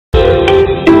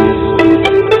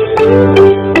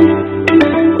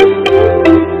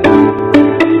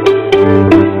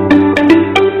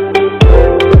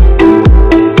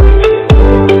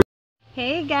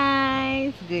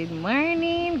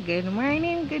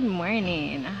Good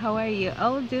morning. How are you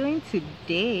all doing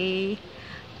today?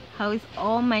 How is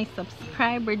all my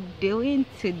subscribers doing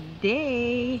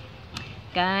today?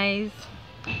 Guys,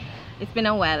 it's been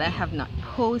a while. I have not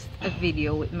posted a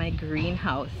video with my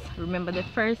greenhouse. Remember the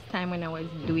first time when I was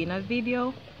doing a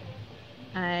video,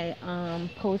 I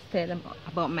posted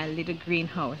about my little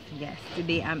greenhouse. Yes,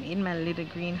 today I'm in my little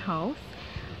greenhouse.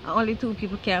 Only two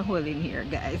people can hold in here,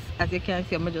 guys. As you can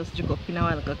see, I'm just up in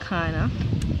our little corner.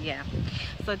 Yeah,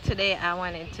 so today I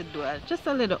wanted to do just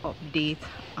a little update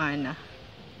on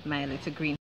my little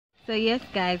green. So yes,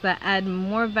 guys, I add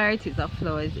more varieties of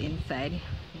flowers inside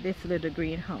this little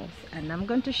greenhouse, and I'm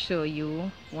going to show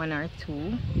you one or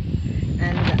two.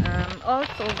 And I'm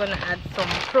also gonna add some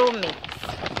pro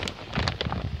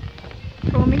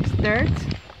mix dirt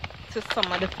to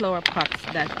some of the flower pots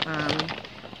that are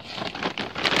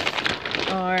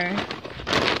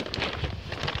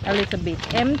a little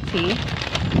bit empty.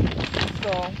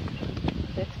 So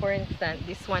this, for instance,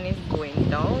 this one is going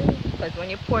down because when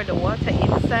you pour the water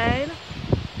inside,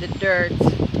 the dirt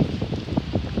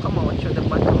come out through the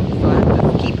bottom. So I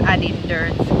have to keep adding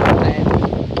dirt inside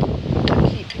to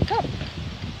keep it up.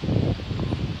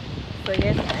 So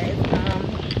yes, guys,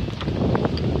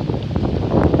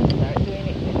 start doing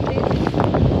it with this.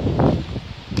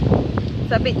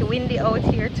 It's a bit windy out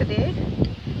here today,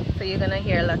 so you're gonna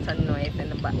hear a lot of noise in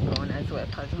the background as well,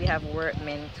 because we have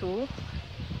workmen too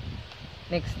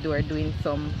next door doing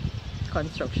some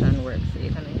construction work, so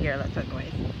you're gonna hear a lot of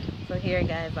noise. So here,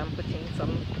 guys, I'm putting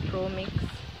some pro mix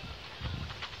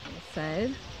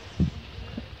inside.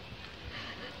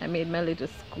 I made my little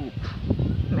scoop,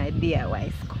 my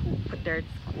DIY scoop, dirt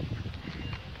scoop.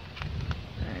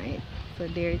 Alright, so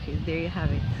there it is. There you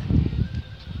have it,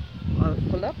 all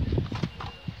full up.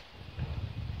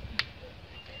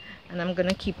 And I'm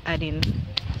gonna keep adding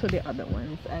to the other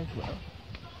ones as well.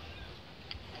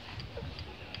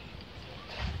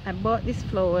 I bought these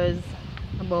flowers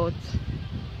about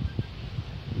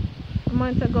a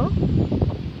month ago,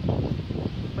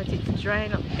 but it's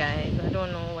drying up, guys. I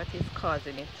don't know what is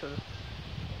causing it to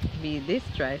be this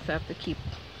dry, so I have to keep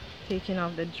taking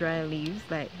off the dry leaves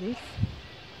like this.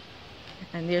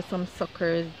 And there's some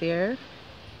suckers there,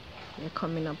 they're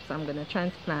coming up, so I'm gonna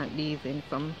transplant these in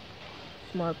some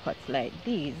small pots like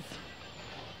these.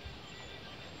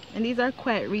 And these are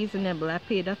quite reasonable. I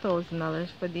paid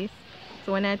 $1,000 for this.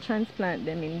 So when I transplant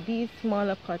them in these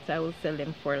smaller pots, I will sell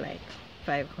them for like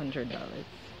 $500.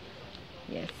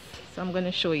 Yes, so I'm going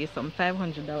to show you some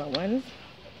 $500 ones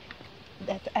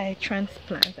that I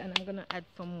transplant, and I'm going to add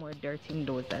some more dirt in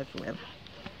those as well.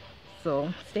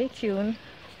 So stay tuned.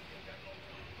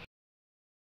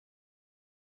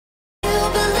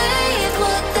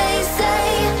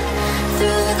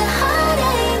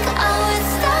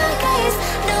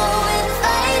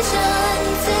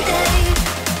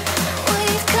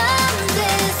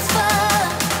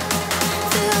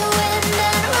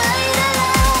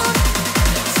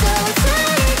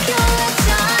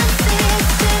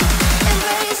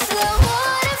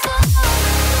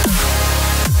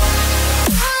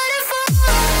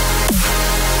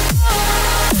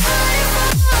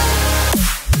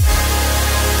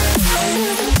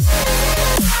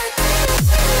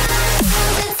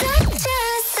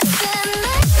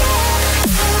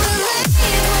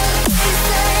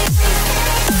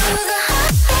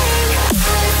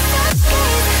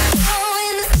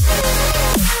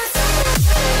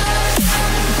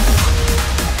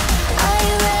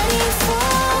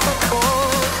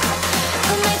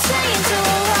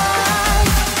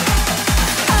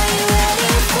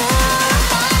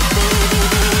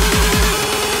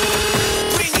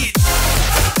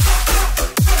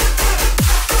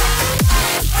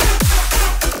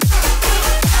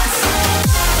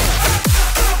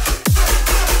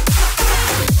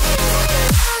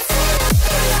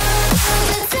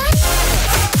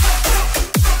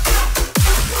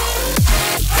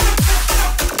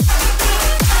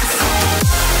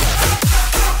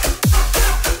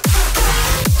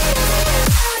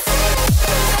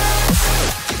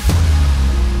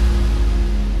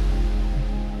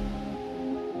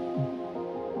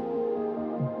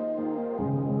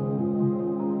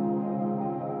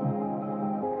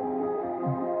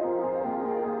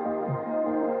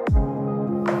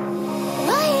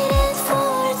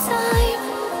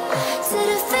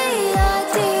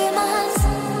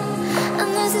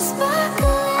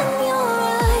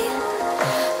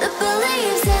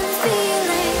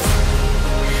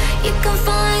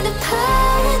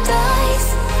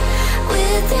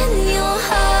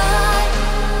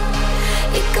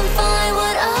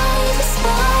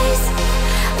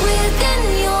 Within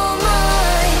your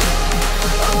mind,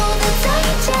 all the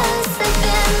digest has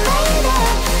been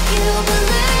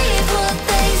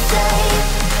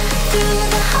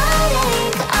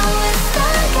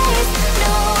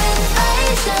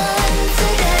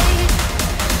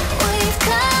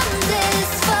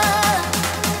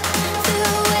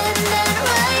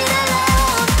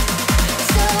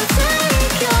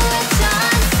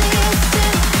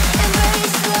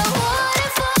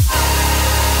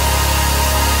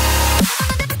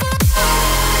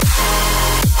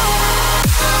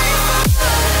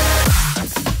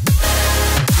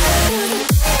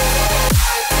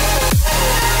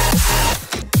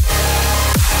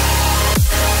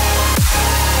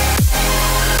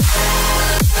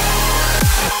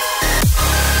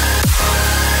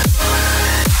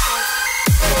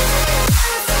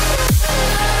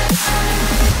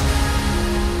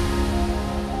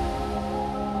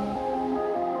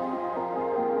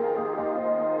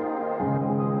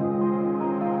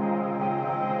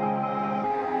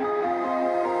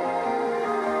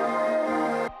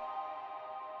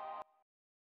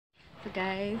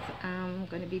guys, I'm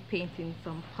gonna be painting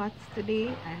some pots today.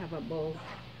 I have about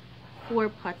 4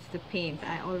 pots to paint.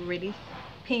 I already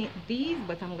paint these,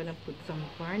 but I'm gonna put some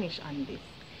varnish on this.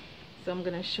 So I'm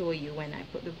gonna show you when I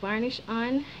put the varnish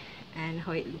on and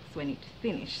how it looks when it's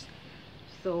finished.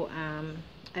 So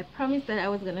I promised that I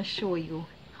was gonna show you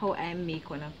how I make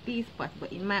one of these pots,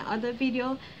 but in my other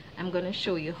video I'm gonna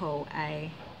show you how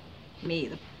I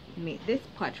made this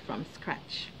pot from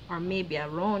scratch, or maybe a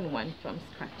round one from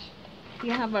scratch. We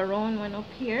have a round one up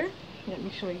here. Let me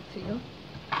show it to you.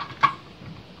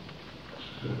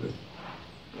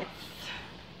 Yes,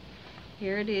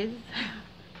 here it is.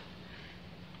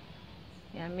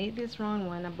 Yeah, I made this round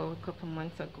one about a couple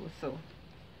months ago, so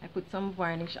I put some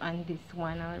varnish on this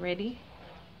one already,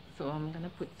 so I'm gonna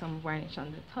put some varnish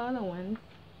on the taller one.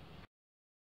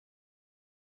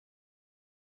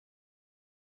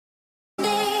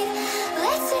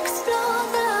 Let's explore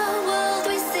the world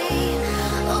we see.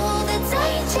 All the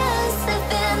dangers have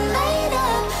been made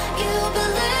up. You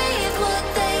believe what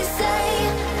they say.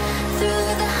 Through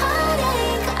the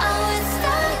heartache, I would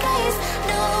stargaze.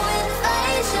 No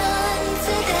invasion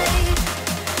today.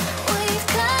 We've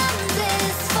come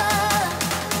this far,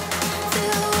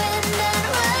 through wind and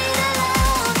rain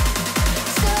alone.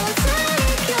 So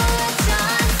take your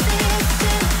chances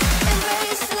to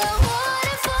embrace the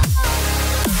waterfall.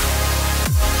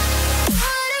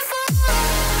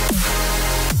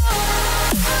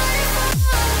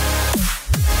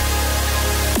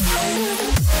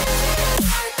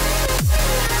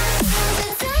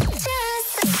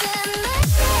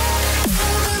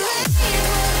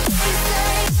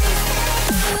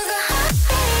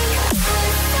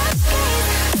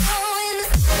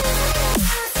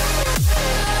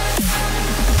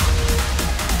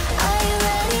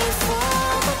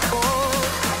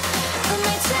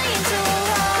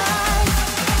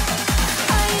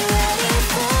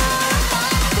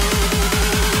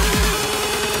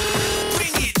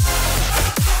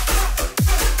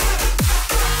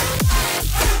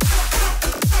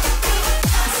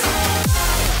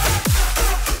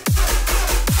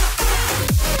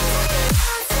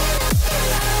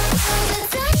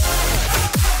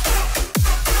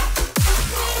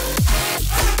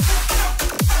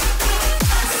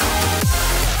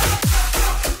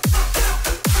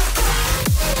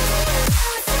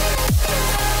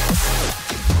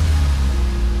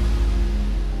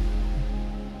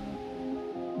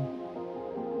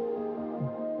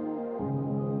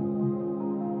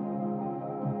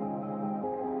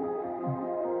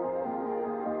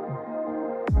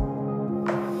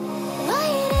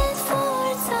 Waiting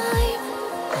for time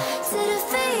to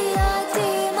defeat our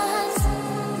demons,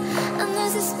 and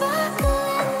there's a sparkle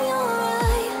in your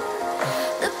eye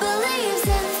that believes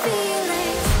in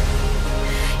feelings.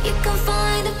 You can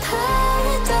find a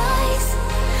paradise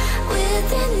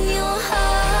within your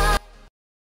heart.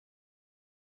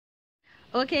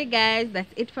 Okay guys,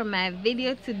 that's it for my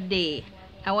video today.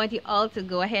 I want you all to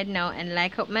go ahead now and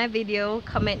like up my video,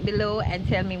 comment below, and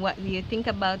tell me what you think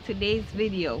about today's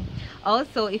video.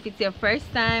 Also, if it's your first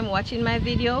time watching my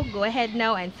video, go ahead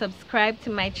now and subscribe to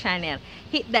my channel.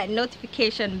 Hit that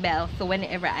notification bell so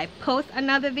whenever I post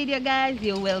another video guys,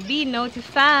 you will be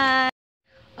notified.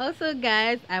 Also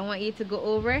guys, I want you to go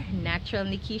over Natural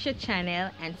Nekeesha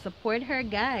channel and support her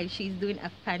guys. She's doing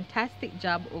a fantastic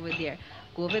job over there.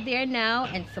 Go over there now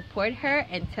and support her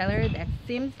and tell her that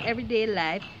Sims Everyday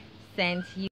Life sent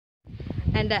you.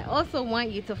 And I also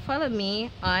want you to follow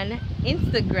me on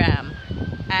Instagram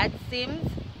at Sims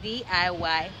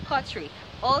DIY Pottery.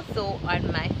 Also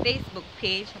on my Facebook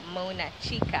page, Mona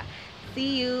Chica.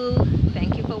 See you.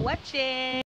 Thank you for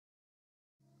watching.